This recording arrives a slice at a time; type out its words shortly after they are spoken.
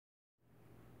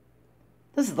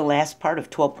This is the last part of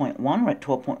 12.1. We're at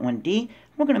 12.1d.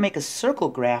 We're going to make a circle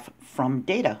graph from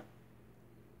data.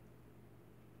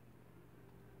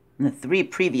 And the three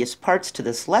previous parts to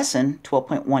this lesson,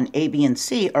 12.1 A, B, and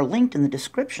C, are linked in the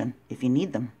description if you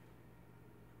need them.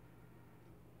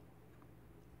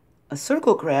 A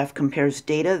circle graph compares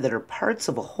data that are parts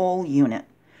of a whole unit.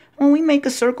 When we make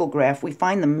a circle graph, we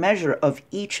find the measure of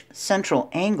each central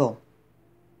angle.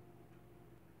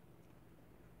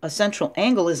 A central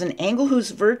angle is an angle whose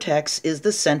vertex is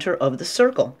the center of the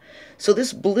circle. So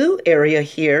this blue area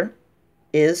here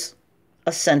is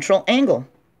a central angle.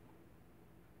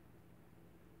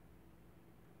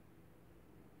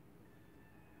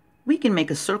 We can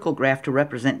make a circle graph to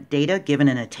represent data given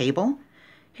in a table.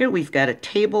 Here we've got a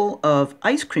table of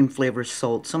ice cream flavors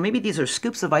sold. So maybe these are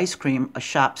scoops of ice cream a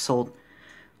shop sold.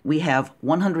 We have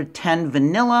 110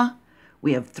 vanilla,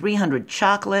 we have 300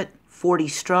 chocolate, 40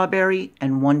 strawberry,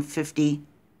 and 150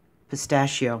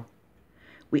 pistachio.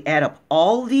 We add up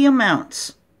all the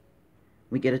amounts.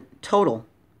 We get a total,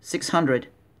 600.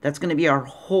 That's going to be our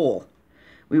whole.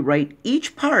 We write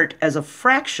each part as a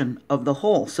fraction of the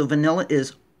whole. So vanilla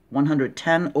is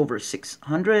 110 over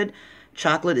 600.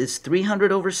 Chocolate is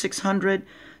 300 over 600.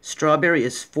 Strawberry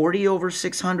is 40 over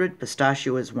 600.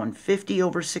 Pistachio is 150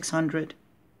 over 600.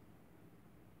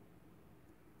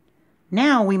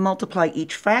 Now we multiply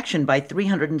each fraction by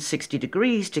 360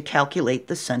 degrees to calculate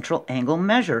the central angle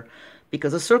measure,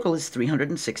 because a circle is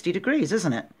 360 degrees,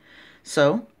 isn't it?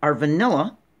 So our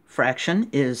vanilla fraction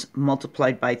is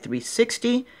multiplied by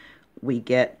 360. We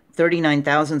get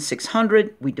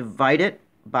 39,600. We divide it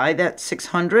by that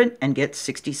 600 and get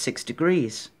 66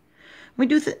 degrees. We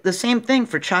do the same thing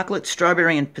for chocolate,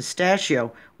 strawberry, and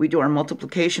pistachio. We do our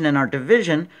multiplication and our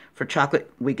division. For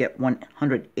chocolate, we get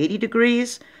 180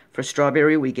 degrees. For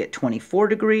strawberry, we get 24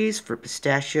 degrees. For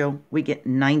pistachio, we get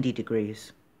 90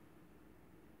 degrees.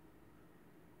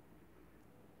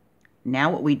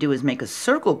 Now what we do is make a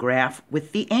circle graph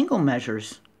with the angle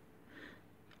measures.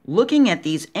 Looking at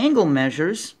these angle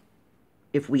measures,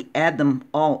 if we add them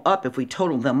all up, if we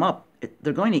total them up,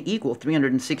 they're going to equal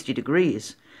 360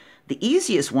 degrees. The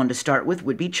easiest one to start with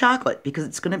would be chocolate, because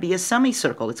it's going to be a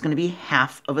semicircle. It's going to be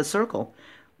half of a circle.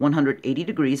 180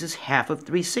 degrees is half of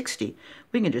 360.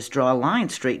 We can just draw a line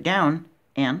straight down,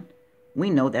 and we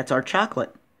know that's our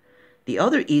chocolate. The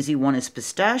other easy one is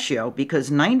pistachio, because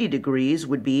 90 degrees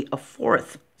would be a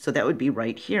fourth. So that would be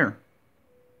right here.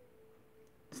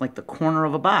 It's like the corner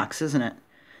of a box, isn't it?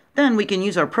 Then we can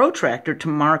use our protractor to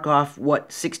mark off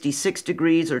what 66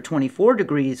 degrees or 24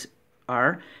 degrees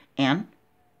are, and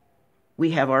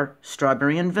we have our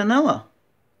strawberry and vanilla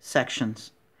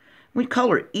sections. We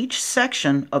color each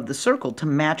section of the circle to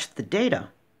match the data.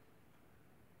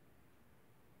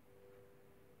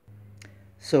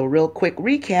 So real quick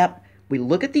recap, we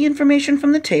look at the information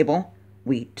from the table,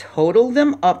 we total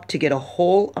them up to get a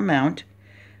whole amount,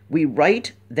 we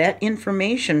write that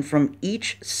information from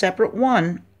each separate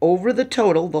one over the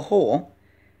total, the whole,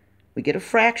 we get a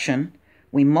fraction,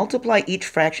 we multiply each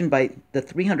fraction by the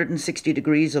 360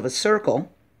 degrees of a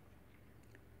circle,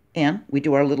 and we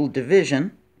do our little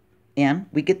division, and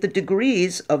we get the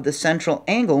degrees of the central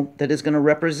angle that is going to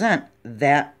represent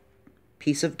that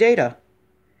piece of data.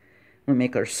 We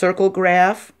make our circle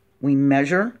graph, we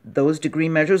measure those degree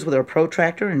measures with our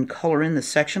protractor and color in the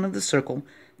section of the circle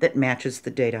that matches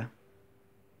the data.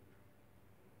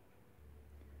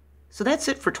 So that's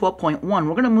it for 12.1. We're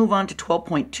going to move on to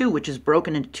 12.2, which is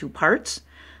broken into two parts.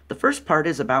 The first part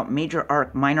is about major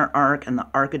arc, minor arc, and the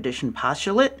arc addition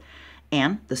postulate.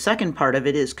 And the second part of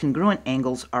it is congruent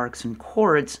angles, arcs, and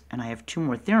chords. And I have two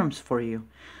more theorems for you.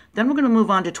 Then we're going to move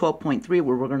on to 12.3,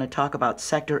 where we're going to talk about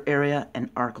sector area and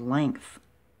arc length.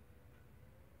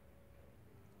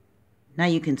 Now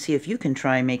you can see if you can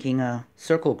try making a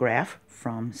circle graph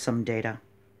from some data.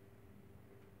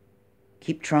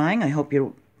 Keep trying. I hope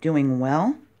you're doing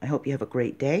well. I hope you have a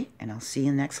great day, and I'll see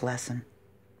you next lesson.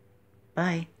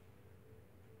 Bye.